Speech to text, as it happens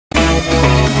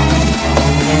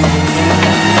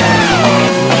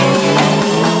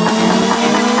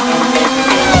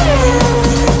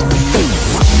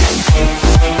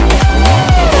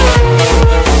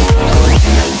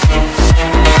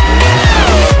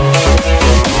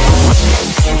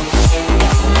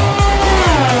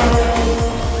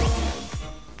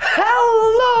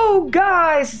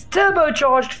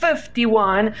turbocharged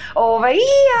 51 over here.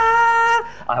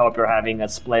 I hope you're having a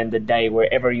splendid day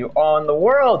wherever you are in the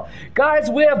world. Guys,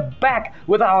 we're back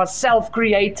with our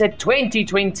self-created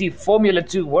 2020 Formula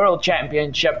 2 World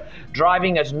Championship,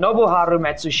 driving as Nobuharu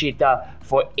Matsushita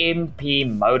for MP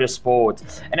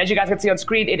Motorsport. And as you guys can see on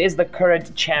screen, it is the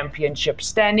current championship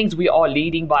standings. We are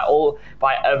leading by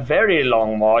a very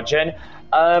long margin.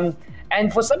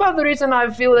 And for some other reason, I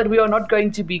feel that we are not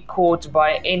going to be caught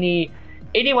by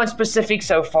anyone specific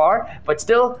so far, but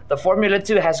still, the Formula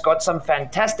 2 has got some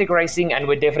fantastic racing, and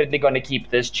we're definitely going to keep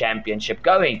this championship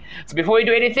going. So before we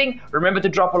do anything, remember to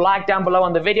drop a like down below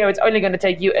on the video. It's only going to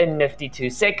take you a nifty 2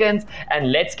 seconds,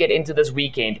 and let's get into this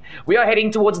weekend. We are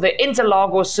heading towards the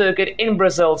Interlagos circuit in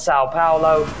Brazil, Sao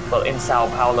Paulo. Well, in Sao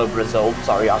Paulo, Brazil.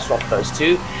 Sorry, I swapped those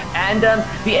two. And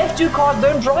the F2 cars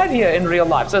don't drive here in real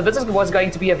life, so this was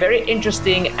going to be a very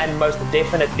interesting and most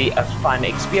definitely a fun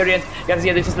experience. You can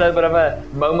see this is a little bit of a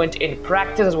moment in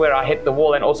practice where I hit the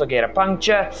wall and also get a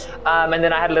puncture, and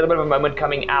then I had a little bit of a moment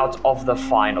coming out of the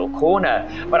final corner.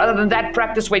 But other than that,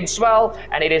 practice went swell,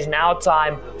 and it is now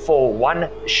time for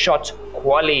one-shot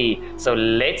quali. So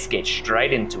let's get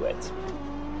straight into it.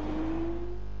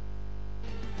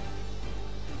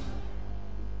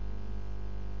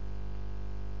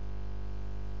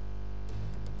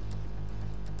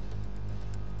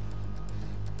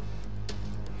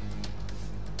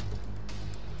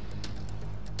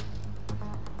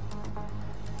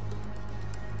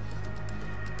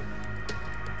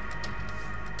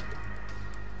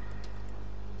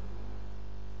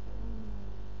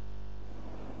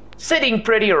 Sitting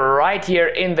pretty right here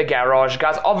in the garage,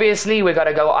 guys. Obviously, we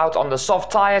gotta go out on the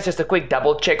soft tires. Just a quick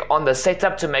double check on the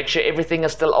setup to make sure everything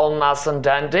is still all nice and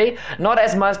dandy. Not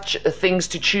as much things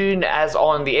to tune as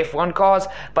on the F1 cars,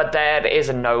 but that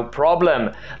is no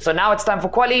problem. So now it's time for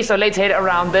quali, so let's head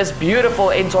around this beautiful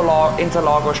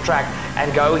Interlagos track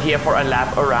and go here for a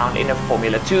lap around in a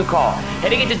Formula 2 car.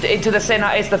 Heading into the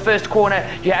center is the first corner.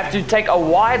 You have to take a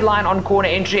wide line on corner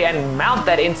entry and mount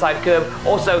that inside curb.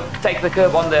 Also take the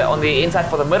curb on the inside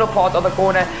for the middle part of the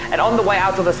corner, and on the way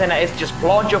out of the center is just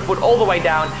plant your foot all the way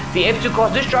down. The F2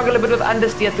 cars do struggle a bit with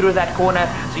understeer through that corner,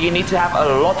 so you need to have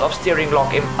a lot of steering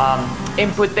lock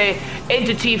input there.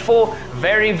 Into T4,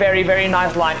 very, very, very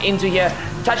nice line into here.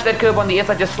 Touch that curb on the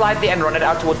inside just slightly and run it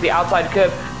out towards the outside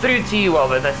curb through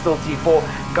that's still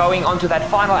T4, going onto that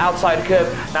final outside curb.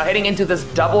 Now heading into this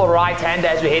double right-hander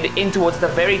as we head in towards the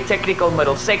very technical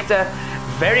middle sector.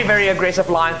 Very, very aggressive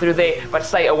line through there, but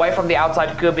stay away from the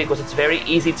outside curb because it's very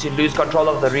easy to lose control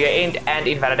of the rear end and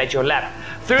invalidate your lap.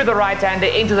 Through the right-hander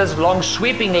into this long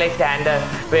sweeping left-hander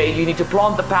where you need to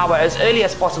plant the power as early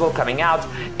as possible coming out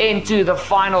into the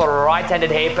final right-handed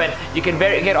hairpin. You can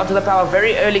get onto the power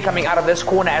very early coming out of this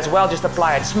corner as well. Just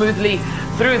apply it smoothly.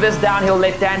 Through this downhill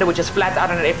left-hander, which is flat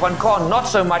out in an F1 car, not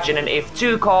so much in an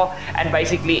F2 car, and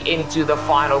basically into the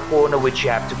final corner, which you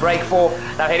have to brake for.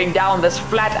 Now heading down this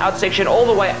flat out section all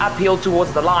the way uphill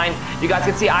towards the line. You guys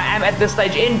can see I am at this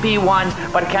stage in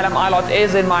P1, but Callum Ilott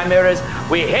is in my mirrors.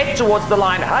 We head towards the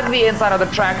line, hug the inside of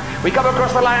the track. We come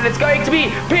across the line, and it's going to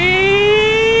be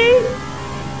P.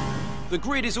 The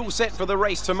grid is all set for the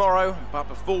race tomorrow, but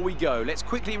before we go, let's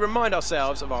quickly remind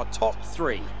ourselves of our top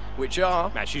three, which are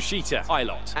Matsushita,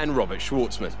 Ilott, and Robert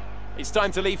Schwartzman. It's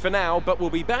time to leave for now, but we'll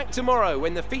be back tomorrow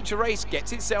when the feature race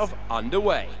gets itself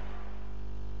underway.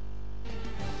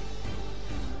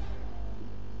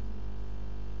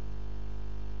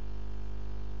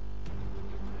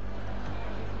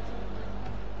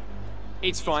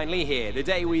 It's finally here, the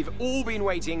day we've all been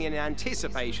waiting in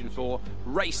anticipation for,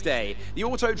 race day. The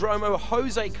Autodromo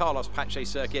Jose Carlos Pache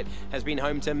circuit has been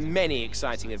home to many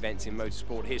exciting events in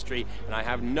motorsport history, and I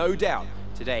have no doubt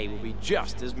today will be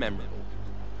just as memorable.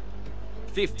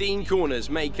 15 corners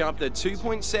make up the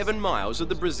 2.7 miles of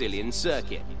the Brazilian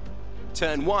circuit.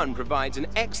 Turn 1 provides an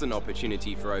excellent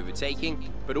opportunity for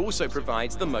overtaking, but also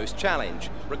provides the most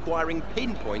challenge, requiring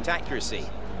pinpoint accuracy,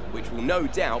 which will no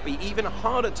doubt be even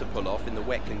harder to pull off in the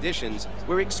wet conditions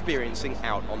we're experiencing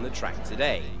out on the track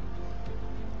today.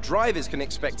 Drivers can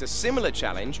expect a similar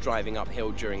challenge driving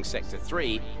uphill during Sector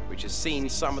 3, which has seen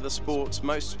some of the sport's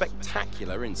most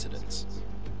spectacular incidents.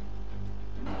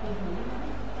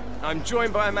 I'm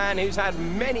joined by a man who's had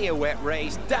many a wet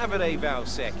race, Davide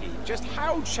Valsecchi. Just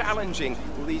how challenging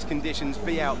will these conditions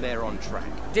be out there on track?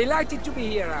 Delighted to be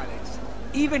here, Alex.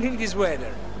 Even in this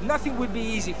weather, nothing will be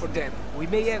easy for them. We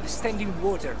may have standing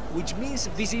water, which means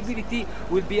visibility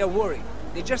will be a worry.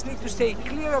 They just need to stay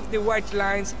clear of the white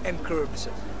lines and curbs.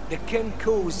 That can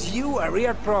cause you a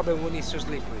real problem when it's so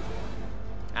slippery.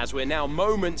 As we're now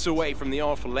moments away from the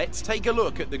off, let's take a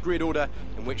look at the grid order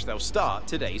in which they'll start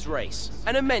today's race.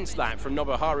 An immense lap from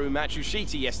Nobuharu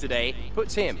Matsushita yesterday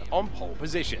puts him on pole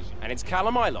position, and it's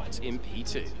Callum Ilott in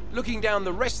P2. Looking down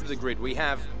the rest of the grid, we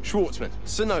have Schwartzman,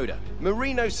 Tsunoda,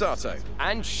 Marino Sato,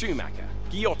 and Schumacher,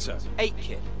 Giotto,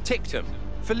 Aitken, Ticktum,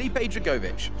 Felipe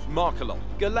Dragovic, Markelon,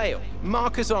 Galeo,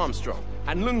 Marcus Armstrong,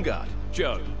 and Lundgaard,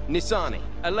 Joe, Nissani,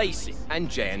 Alesi, and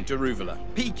Jayan Deruvala,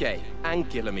 PK, and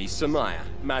Guilherme Samaya,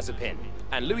 Mazepin,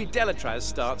 and Louis Delatraz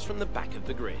starts from the back of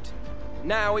the grid.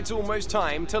 Now it's almost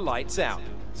time to lights out,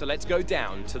 so let's go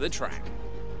down to the track.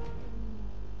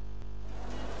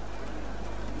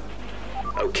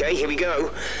 Okay, here we go.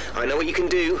 I know what you can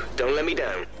do. Don't let me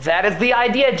down. That is the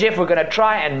idea, Jeff. We're going to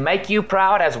try and make you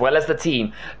proud as well as the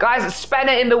team. Guys,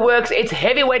 spanner in the works. It's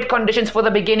heavyweight conditions for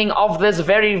the beginning of this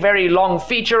very, very long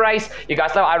feature race. You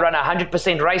guys know I run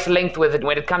 100% race length with it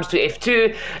when it comes to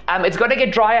F2. It's going to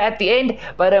get drier at the end,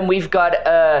 but we've got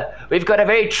a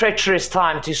very treacherous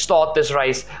time to start this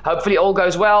race. Hopefully all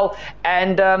goes well.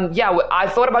 And yeah, I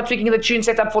thought about tweaking the tune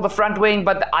setup for the front wing,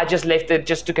 but I just left it,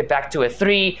 just took it back to a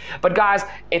 3. But guys,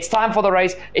 it's time for the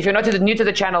race. If you're not new to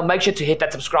the channel, make sure to hit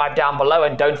that subscribe down below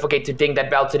and don't forget to ding that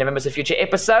bell to never miss a future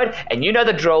episode. And you know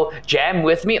the drill, jam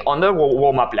with me on the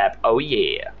warm-up lap. Oh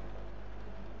yeah.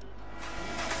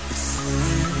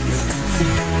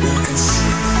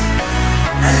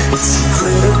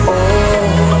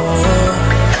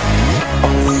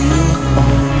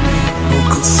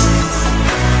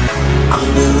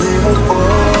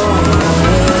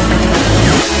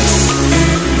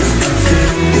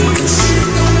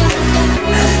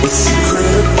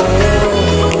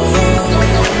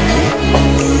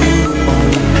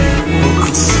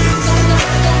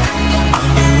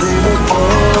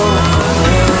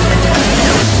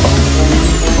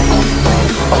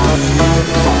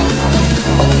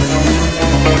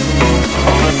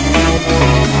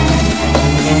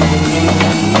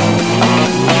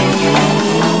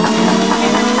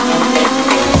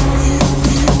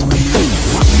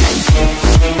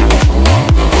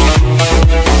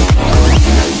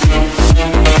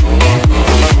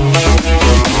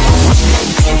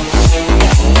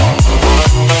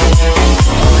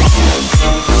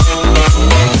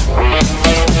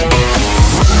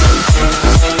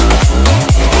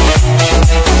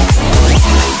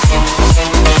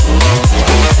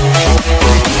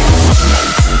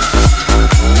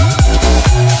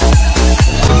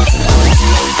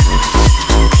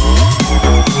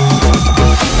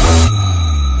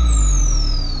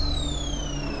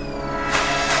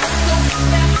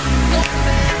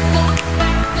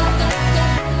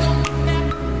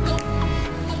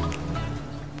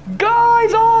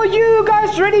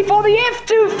 Ready for the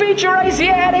F2 feature race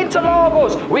here at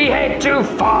Interlagos. We head to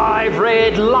 5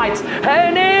 red lights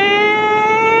and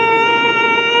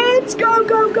it's go,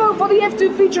 go, go for the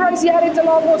F2 feature race here at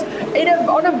Interlagos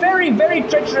on a very, very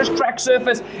treacherous track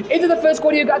surface. Into the first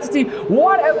corner, you got to see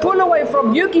what a pull away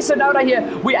from Yuki Tsunoda here.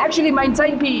 We actually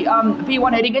maintained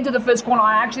P1 heading into the first corner.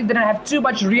 I actually didn't have too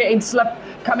much rear end slip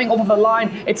coming off of the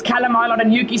line. It's Callum Ilott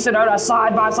and Yuki Tsunoda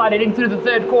side by side heading through the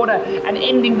third corner and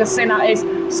ending the center is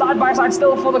side by side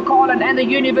still for the Carlin and the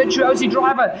Uni Virtuosi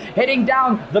driver heading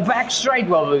down the back straight.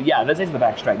 Well, yeah, this is the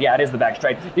back straight. Yeah, it is the back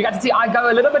straight. You got to see I go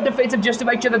a little bit defensive just to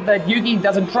make sure that Yuki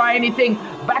doesn't try anything.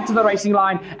 Back to the racing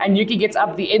line and Yuki gets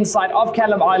up the inside of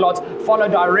Callum Ilott,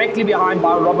 followed directly behind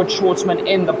by Robert Schwartzman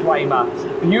in the Prema.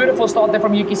 Beautiful start there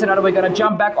from Yuki Tsunoda. We're going to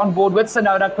jump back on board with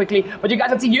Tsunoda quickly, but you guys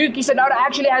can see Yuki Tsunoda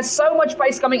actually has so much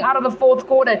pace coming out of the fourth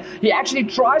corner. He actually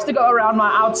tries to go around my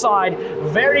outside.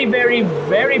 Very, very,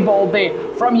 very bold there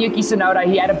from Yuki Tsunoda.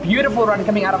 He had a beautiful run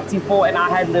coming out of T4 and I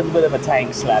had a little bit of a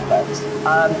tank slap.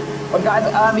 But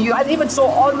guys, you guys even saw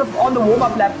on the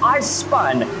warm-up lap, I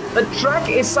spun. The track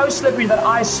is so slippery that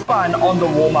I spun on the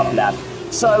warm-up lap.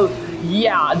 So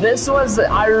yeah, this was,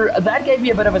 that gave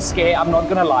me a bit of a scare, I'm not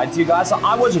gonna lie to you guys. So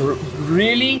I was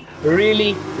really,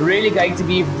 really, really going to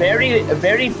be very,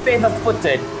 very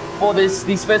feather-footed for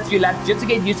these first few laps just to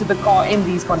get used to the car in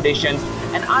these conditions.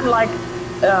 And unlike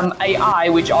AI,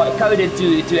 which are coded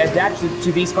to adapt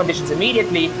to these conditions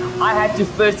immediately, I had to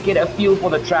first get a feel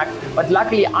for the track. But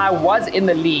luckily, I was in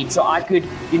the lead, so I could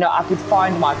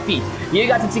find my feet. You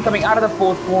guys can see coming out of the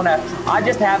fourth corner, I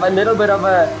just have a little bit of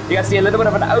an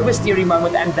oversteering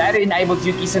moment, and that enables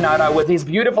Yuki Tsunoda with his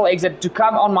beautiful exit to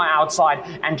come on my outside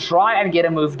and try and get a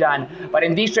move done. But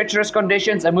in these treacherous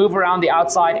conditions, a move around the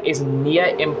outside is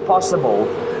near impossible.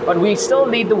 But we still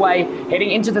lead the way,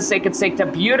 heading into the second sector.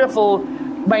 Beautiful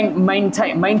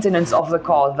maintenance of the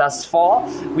car thus far.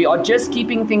 We are just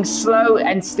keeping things slow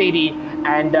and steady,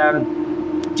 and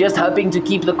just hoping to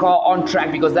keep the car on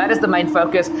track, because that is the main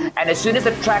focus. And as soon as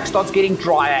the track starts getting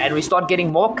drier and we start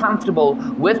getting more comfortable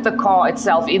with the car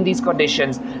itself in these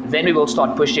conditions, then we will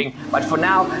start pushing. But for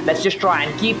now, let's just try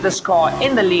and keep this car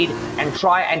in the lead and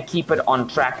try and keep it on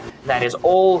track. That is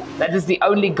all. That is the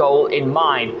only goal in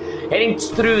mind. Heading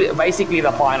through basically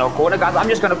the final corner, guys. I'm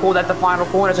just going to call that the final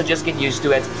corner, so just get used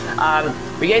to it.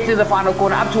 We get to the final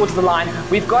corner, up towards the line.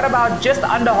 We've got about just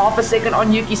under half a second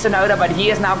on Yuki Tsunoda, but he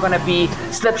is now going to be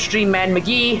Slipstream Man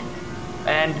McGee.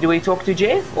 And do we talk to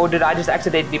Jeff, or did I just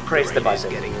accidentally press the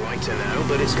button? It's getting lighter now,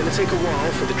 but it's going to take a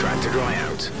while for the track to dry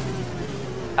out.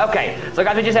 Okay, so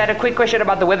guys, we just had a quick question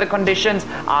about the weather conditions.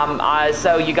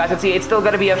 So you guys can see it's still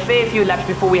going to be a fair few laps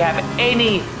before we have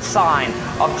any sign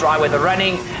of dry weather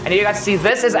running. And you guys see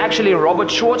this is actually Robert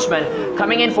Schwartzman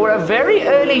coming in for a very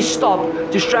early stop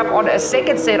to strap on a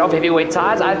second set of heavyweight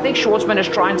tires. I think Schwartzman is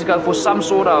trying to go for some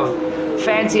sort of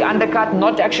fancy undercut.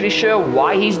 Not actually sure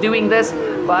why he's doing this,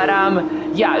 but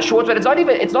yeah, Schwartzman.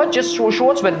 It's not just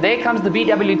Schwartzman. There comes the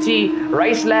BWT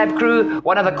Race Lab crew,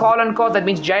 one of the Carlin cars. That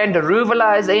means Jay and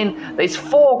Deruvala is in. There's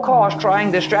 4 cars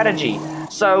trying this strategy.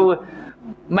 So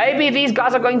maybe these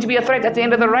guys are going to be a threat at the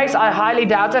end of the race. I highly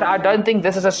doubt it. I don't think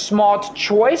this is a smart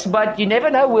choice, but you never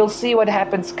know. We'll see what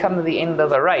happens come the end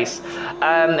of the race.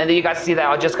 And then you guys see they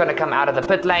are just going to come out of the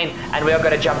pit lane, and we are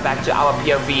going to jump back to our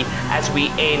POV as we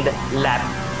end lap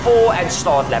 4 and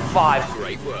start lap 5.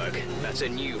 Great work. That's a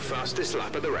new fastest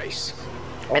lap of the race.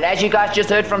 And as you guys just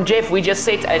heard from Jeff, we just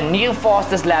set a new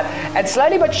fastest lap. And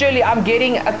slowly but surely, I'm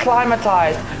getting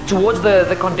acclimatized towards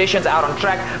the conditions out on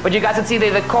track. But you guys can see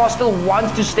there, the car still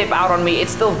wants to step out on me.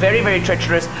 It's still very, very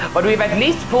treacherous. But we've at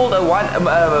least pulled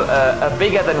a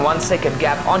bigger than 1 second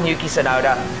gap on Yuki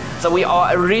Tsunoda. So we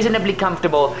are reasonably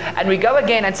comfortable. And we go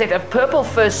again and set a purple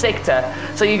first sector.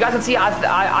 So you guys can see,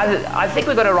 I think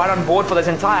we're going to run on board for this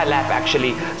entire lap,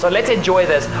 actually. So let's enjoy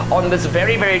this on this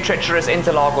very, very treacherous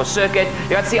Interlagos circuit.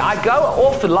 You can see I go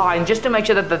off the line just to make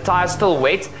sure that the tire's still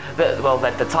wet.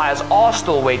 That the tires are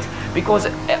still wet. Because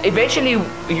eventually,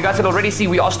 you guys can already see,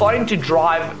 we are starting to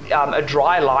drive a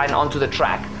dry line onto the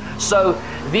track. So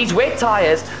these wet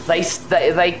tires,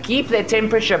 they keep their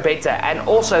temperature better, and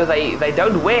also they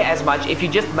don't wear as much if you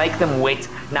just make them wet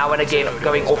now and again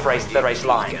going off the race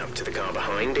line. The gap to the car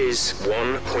behind is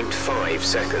 1.5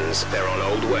 seconds. They're on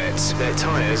old wets. Their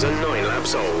tires are 9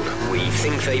 laps old. We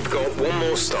think they've got one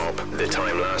more stop. The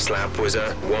time last lap was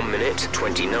a 1 minute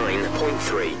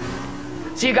 29.3.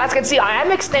 So you guys can see I am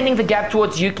extending the gap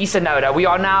towards Yuki Tsunoda. We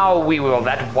are now,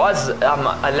 that was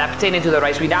a lap 10 into the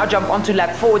race. We now jump onto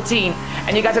lap 14.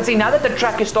 And you guys can see now that the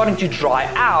track is starting to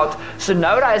dry out,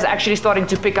 Tsunoda is actually starting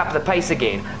to pick up the pace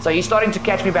again. So he's starting to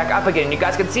catch me back up again. You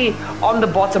guys can see on the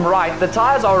bottom right, the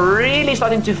tires are really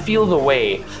starting to feel the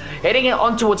wear. Heading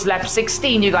on towards lap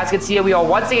 16, you guys can see here we are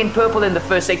once again purple in the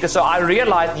first sector. So I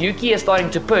realized Yuki is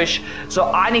starting to push. So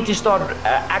I need to start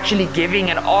actually giving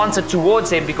an answer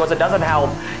towards him, because it doesn't help.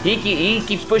 He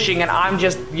keeps pushing and I'm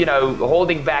just,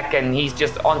 holding back, and he's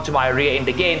just onto my rear end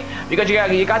again. Because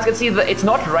you guys can see that it's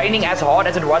not raining as hard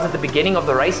as it was at the beginning of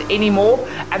the race anymore.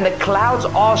 And the clouds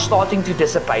are starting to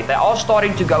dissipate. They are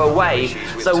starting to go away.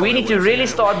 So we need to really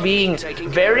start being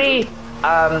very...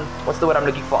 what's the word I'm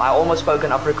looking for? I almost spoke in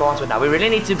Afrikaans, but now we really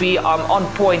need to be on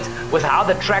point with how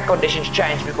the track conditions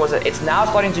change, because it's now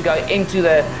starting to go into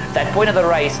that point of the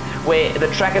race where the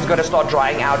track is going to start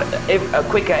drying out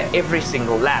quicker every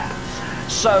single lap.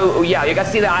 So yeah, you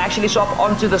guys see that I actually swapped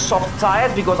onto the soft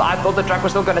tires because I thought the track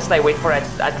was still going to stay wet for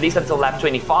at least until lap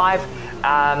 25.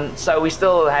 So we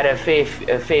still had a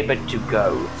fair bit to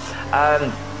go.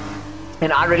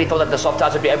 And I really thought that the soft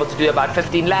tires would be able to do about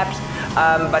 15 laps.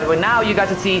 But now you guys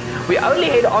can see we only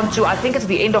head on to, I think it's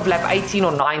the end of lap 18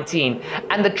 or 19,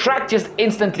 and the track just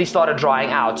instantly started drying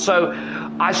out. So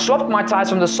I swapped my tires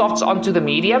from the softs onto the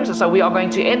mediums. So we are going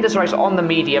to end this race on the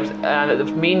mediums,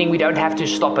 meaning we don't have to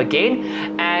stop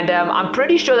again. And I'm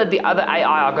pretty sure that the other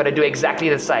AI are going to do exactly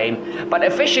the same. But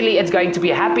officially it's going to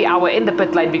be a happy hour in the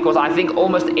pit lane, because I think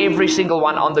almost every single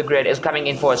one on the grid is coming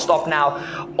in for a stop now,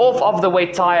 off of the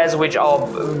wet tires, which are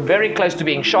very close to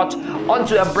being shot,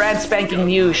 onto a brand spanking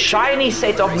new shiny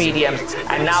set of mediums.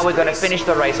 And now we're going to finish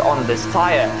the race on this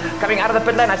tire. Coming out of the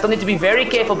pit lane, I still need to be very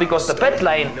careful because the pit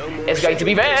lane is going to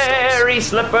be very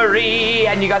slippery,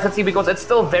 and you guys can see because it's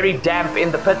still very damp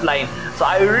in the pit lane. So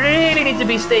I really need to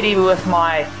be steady with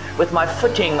my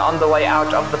footing on the way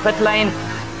out of the pit lane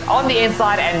on the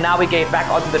inside. And now we get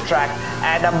back onto the track,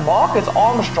 and Marcus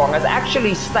Armstrong has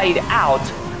actually stayed out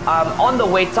on the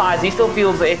wet tires. He still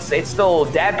feels it's still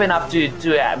damp enough to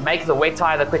make the wet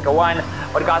tire the quicker one.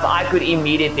 But guys, I could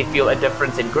immediately feel a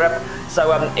difference in grip.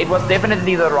 So it was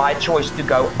definitely the right choice to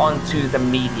go onto the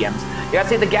mediums. You can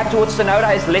see the gap towards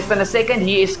Tsunoda is less than a second.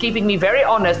 He is keeping me very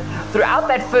honest throughout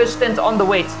that first stint on the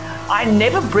wet. I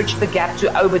never bridged the gap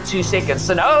to over 2 seconds.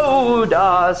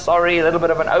 Tsunoda, sorry, a little bit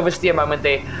of an oversteer moment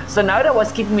there. Tsunoda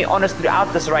was keeping me honest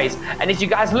throughout this race. And if you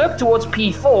guys look towards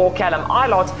P4, Callum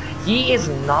Eilert, he is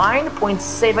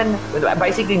 9.7,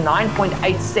 basically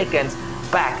 9.8 seconds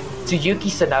back to Yuki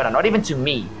Tsunoda, not even to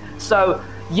me. So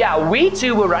yeah, we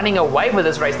two were running away with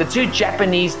this race. The two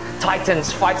Japanese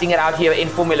titans fighting it out here in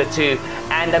Formula 2.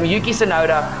 And Yuki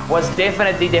Tsunoda was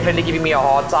definitely giving me a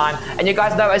hard time. And you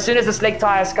guys know, as soon as the slick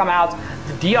tires come out,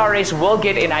 the DRS will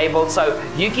get enabled. So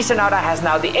Yuki Tsunoda has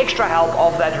now the extra help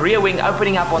of that rear wing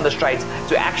opening up on the straights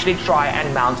to actually try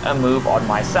and mount a move on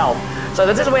myself. So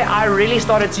this is where I really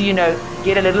started to, you know,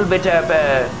 get a little bit of,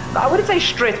 I wouldn't say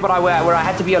stressed, but where I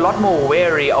had to be a lot more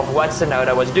wary of what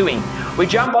Tsunoda was doing. We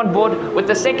jump on board with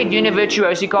the second unit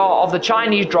virtuosi car of the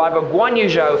Chinese driver Guan Yu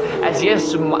Zhou, as he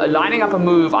is lining up a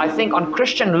move, I think, on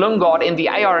Christian Lundgaard in the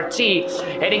ART,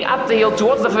 heading up the hill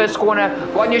towards the first corner.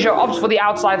 Guan Yu Zhou opts for the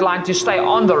outside line to stay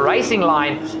on the racing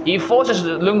line. He forces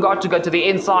Lundgaard to go to the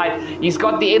inside. He's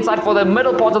got the inside for the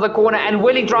middle part of the corner, and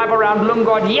will he drive around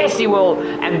Lundgaard? Yes, he will,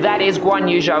 and that is Guan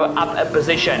Yu Zhou up a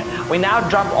position. We now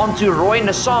jump onto Roy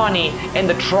Nissany in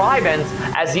the Trident,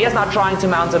 as he is now trying to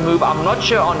mount a move. I'm not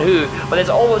sure on who, but there's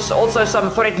also some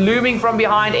threat looming from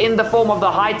behind in the form of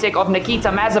the high-tech of Nikita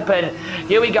Mazepin.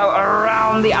 Here we go,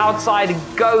 around the outside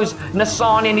goes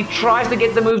Nissany, and he tries to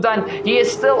get the move done. He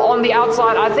is still on the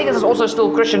outside. I think this is also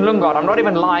still Christian Lundgaard. I'm not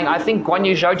even lying. I think Guan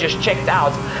Yu Zhou just checked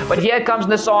out. But here comes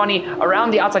Nissany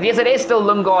around the outside. Yes, it is still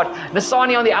Lundgaard.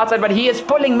 Nissany on the outside, but he is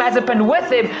pulling Mazepin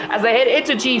with him as they head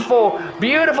into T4.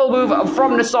 Beautiful move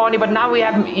from Nissany, but now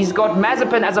he's got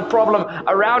Mazepin as a problem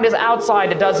around his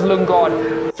outside. It does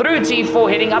Lundgaard through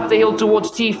T4, heading up the hill towards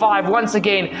T5 once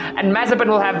again, and Mazepin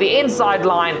will have the inside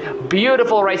line.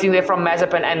 Beautiful racing there from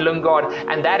Mazepin and Lundgaard,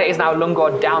 and that is now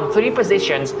Lundgaard down 3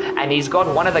 positions, and he's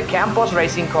got one of the Campos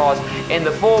racing cars in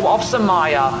the form of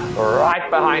Samaya right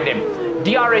behind him.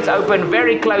 DRS open,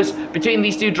 very close between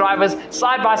these two drivers,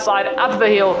 side by side, up the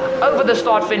hill, over the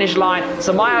start-finish line.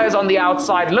 Samaya is on the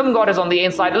outside, Lundgaard is on the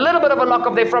inside. A little bit of a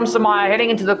lock-up there from Samaya heading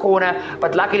into the corner,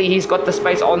 but luckily he's got the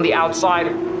space on the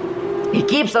outside. He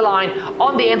keeps the line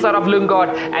on the inside of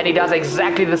Lundgaard, and he does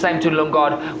exactly the same to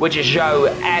Lundgaard, which is Zhou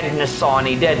and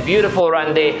Nissany did. Beautiful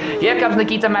run there. Here comes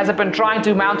Nikita Mazepin trying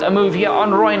to mount a move here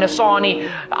on Roy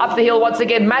Nissany. Up the hill once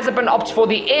again, Mazepin opts for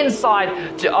the inside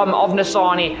of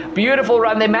Nissany. Beautiful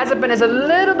run there. Mazepin is a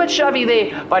little bit shovey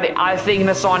there, but I think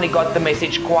Nissany got the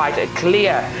message quite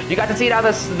clear. You got to see how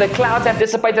the clouds have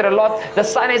dissipated a lot. The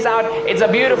sun is out. It's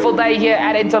a beautiful day here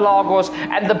at Interlagos,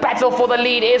 and the battle for the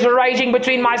lead is raging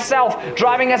between myself,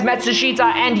 driving as Matsushita,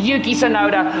 and Yuki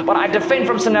Tsunoda, but I defend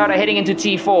from Tsunoda heading into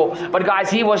T4. But guys,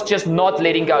 he was just not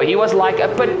letting go. He was like a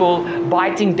pit bull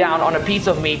biting down on a piece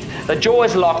of meat. The jaw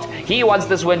is locked. He wants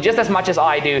this win just as much as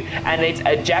I do, and it's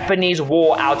a Japanese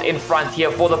war out in front here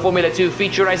for the Formula 2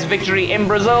 feature race victory in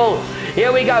Brazil.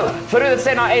 Here we go, through the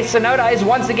Senna S. Tsunoda is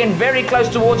once again very close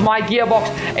towards my gearbox.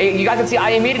 You guys can see I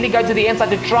immediately go to the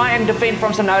inside to try and defend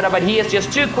from Tsunoda, but he is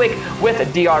just too quick with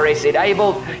DRS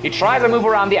enabled. He tries to move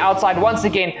around the outside once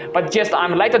again, but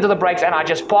I'm later to the brakes, and I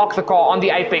just park the car on the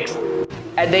apex,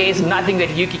 and there is nothing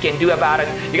that Yuki can do about it.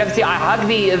 You can see I hug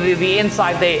the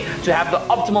inside there to have the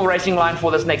optimal racing line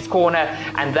for this next corner,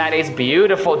 and that is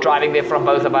beautiful driving there from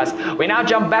both of us. We now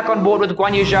jump back on board with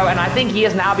Guan Yu Zhou, and I think he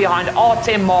is now behind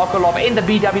Artem Markelov in the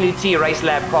BWT Race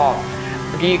Lab car.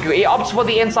 He opts for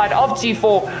the inside of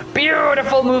T4.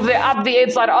 Beautiful move there up the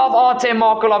inside of Artem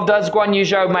Markelov does Guan Yu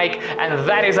Zhou make, and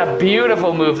that is a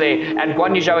beautiful move there, and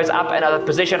Guan Yu Zhou is up another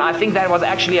position. I think that was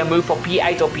actually a move for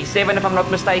P8 or P7 if I'm not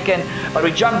mistaken, but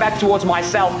we jump back towards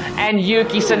myself and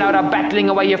Yuki Tsunoda battling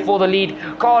away here for the lead.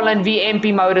 Carlin v MP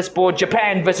Motorsport,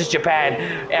 Japan versus Japan,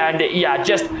 and yeah,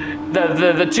 just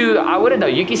the two, I wouldn't know,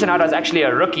 Yuki Tsunoda is actually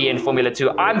a rookie in Formula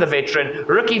 2. I'm the veteran,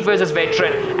 rookie versus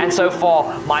veteran, and so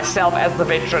far myself as the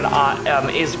veteran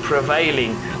is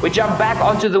prevailing. We jump back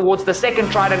onto towards the second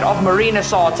Trident of Marina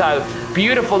Sato.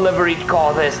 Beautiful liveried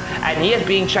car this, and he is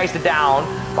being chased down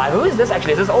by who is this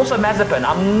actually? Is this also Mazepin?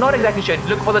 I'm not exactly sure.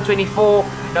 Look for the 24.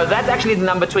 No, that's actually the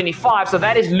number 25. So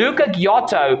that is Luca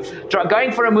Giotto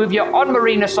going for a move here on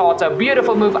Marina Sato.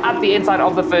 Beautiful move up the inside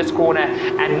of the first corner.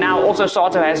 And now also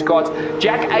Sato has got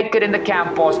Jack Aitken in the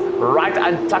Campos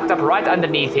tucked up right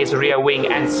underneath his rear wing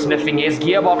and sniffing his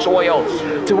gearbox oil.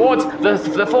 Towards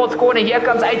the fourth corner, here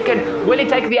comes Aitken. Will he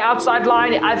take the outside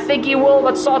line? I think he will,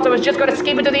 but Sato is just going to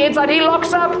skip it to the inside. He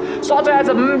locks up. Sato has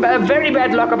a very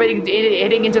bad lock up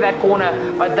heading into that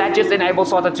corner, but that just enables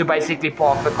Sato to basically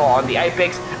park the car on the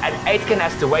apex, and Aitken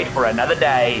has to wait for another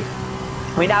day.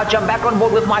 We now jump back on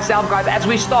board with myself, guys, as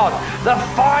we start the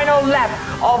final lap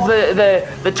of the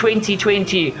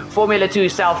 2020 Formula 2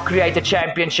 Self-Created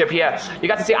Championship here. You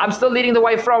got to see I'm still leading the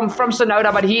way from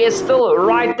Tsunoda, but he is still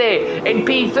right there in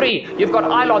P3. You've got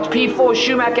Ilott, P4,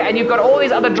 Schumacher, and you've got all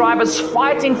these other drivers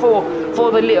fighting for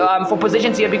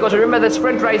positions here, because remember the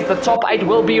sprint race, the top 8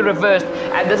 will be reversed,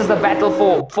 and this is the battle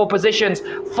for positions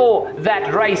for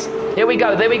that race. Here we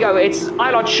go, there we go. It's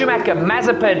Ilott, Schumacher,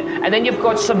 Mazepin, and then you've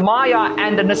got Samaya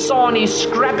and Nassani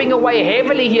scrapping away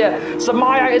heavily here.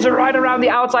 Samaya is right around the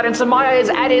outside, and Samaya is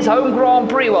at his home Grand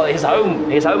Prix, well, his home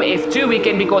F2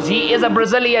 weekend, because he is a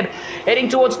Brazilian, heading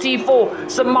towards T4.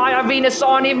 Samaya v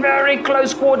Nassani, very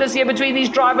close quarters here between these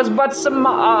drivers, but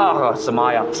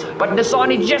Samaya. But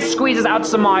Nassani just squeezes out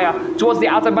Samaya towards the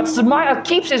outside, but Samaya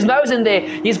keeps his nose in there.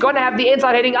 He's going to have the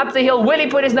inside heading up the hill. Will he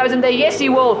put his nose in there? Yes, he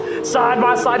will. Side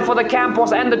by side for the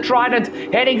Campos and the Trident,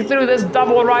 heading through this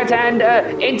double right-hand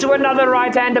into another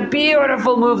right-hand. A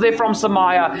beautiful move there from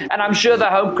Samaya, and I'm sure the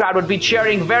home crowd would be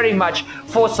cheering very much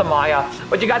for Samaya.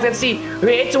 But you guys can see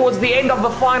we head towards the end of the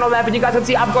final lap, and you guys can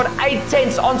see I've got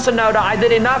 8/10 on Tsunoda. I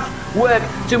did enough work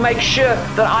to make sure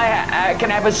that I can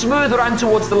have a smooth run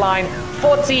towards the line.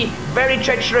 40 very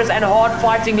treacherous and hard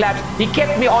fighting laps. He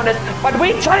kept me honest, but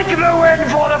we take the win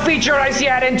for the feature race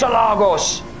here at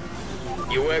Interlagos.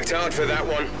 You worked hard for that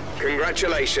one.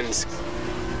 Congratulations.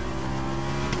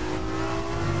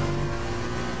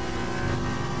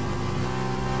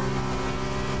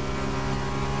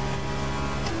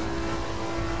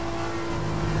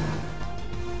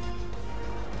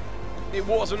 It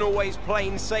wasn't always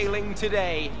plain sailing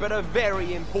today, but a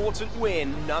very important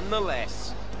win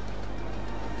nonetheless.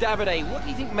 Davide, what do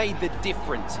you think made the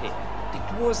difference here?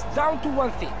 It was down to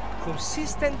one thing: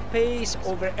 consistent pace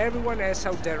over everyone else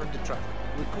out there on the track.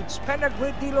 We could spend a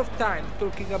great deal of time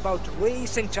talking about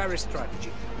race and chariot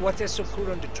strategy, what has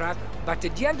occurred on the track, but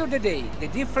at the end of the day, the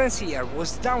difference here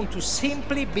was down to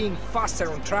simply being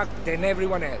faster on track than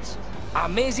everyone else.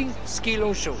 Amazing skill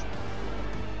on show.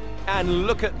 And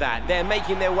look at that, they're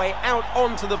making their way out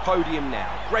onto the podium now.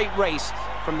 Great race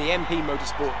from the MP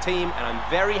Motorsport team, and I'm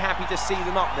very happy to see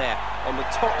them up there on the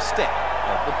top step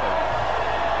of the podium.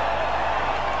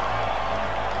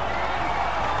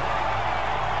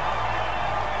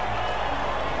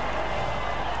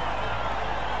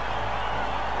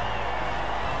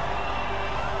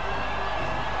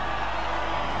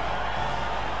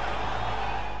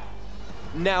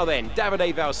 Now then,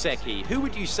 Davide Valsecchi, who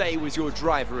would you say was your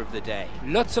driver of the day?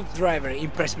 Lots of drivers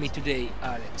impressed me today,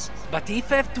 Alex. But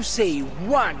if I have to say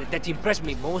one that impressed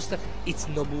me most, it's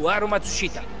Nobuharu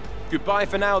Matsushita. Goodbye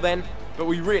for now then, but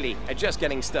we really are just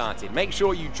getting started. Make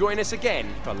sure you join us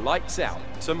again for Lights Out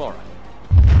tomorrow.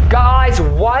 Guys,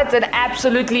 what an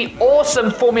absolutely awesome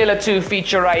Formula 2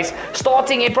 feature race.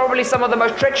 Starting in probably some of the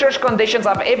most treacherous conditions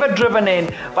I've ever driven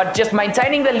in, but just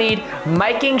maintaining the lead,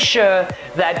 making sure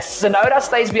that Tsunoda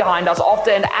stays behind us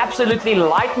after an absolutely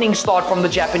lightning start from the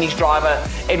Japanese driver.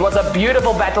 It was a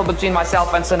beautiful battle between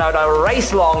myself and Tsunoda,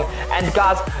 race long. And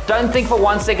guys, don't think for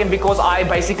 1 second because I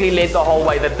basically led the whole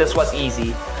way that this was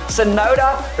easy.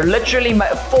 Tsunoda literally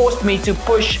forced me to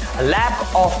push lap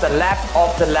after lap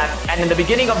after lap, and in the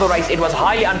beginning of the race it was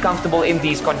highly uncomfortable in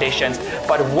these conditions,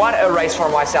 but what a race for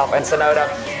myself and Tsunoda.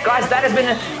 Guys, that has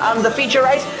been the feature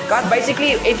race. Guys,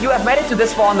 basically, if you have made it to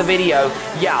this far in the video,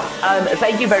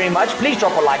 thank you very much. Please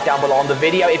drop a like down below on the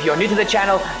video. If you're new to the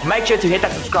channel, make sure to hit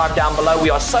that subscribe down below. We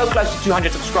are so close to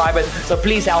 200 subscribers, so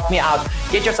please help me out.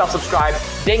 Get yourself subscribed,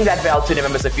 ding that bell to never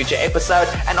miss a future episode,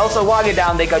 and also while you're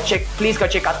down there, please go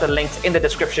check out the links in the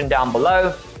description down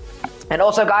below. And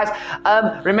also, guys,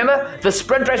 remember, the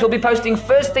sprint race will be posting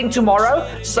first thing tomorrow.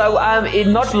 So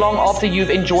not long after you've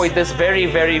enjoyed this very,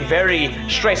 very, very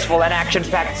stressful and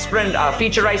action-packed sprint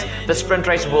feature race, the sprint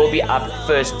race will be up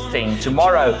first thing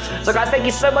tomorrow. So, guys, thank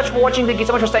you so much for watching. Thank you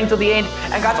so much for staying till the end.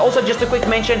 And, guys, also just a quick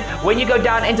mention, when you go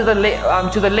down into the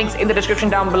to the links in the description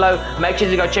down below, make sure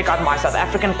to go check out my South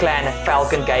African clan,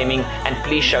 Falcon Gaming, and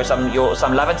please show some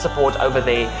love and support over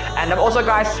there. And also,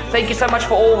 guys, thank you so much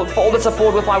for all the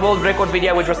support with my world record record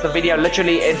video, which was the video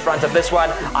literally in front of this one.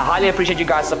 I highly appreciate you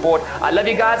guys' support. I love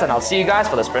you guys, and I'll see you guys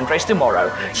for the sprint race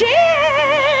tomorrow.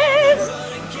 Cheers!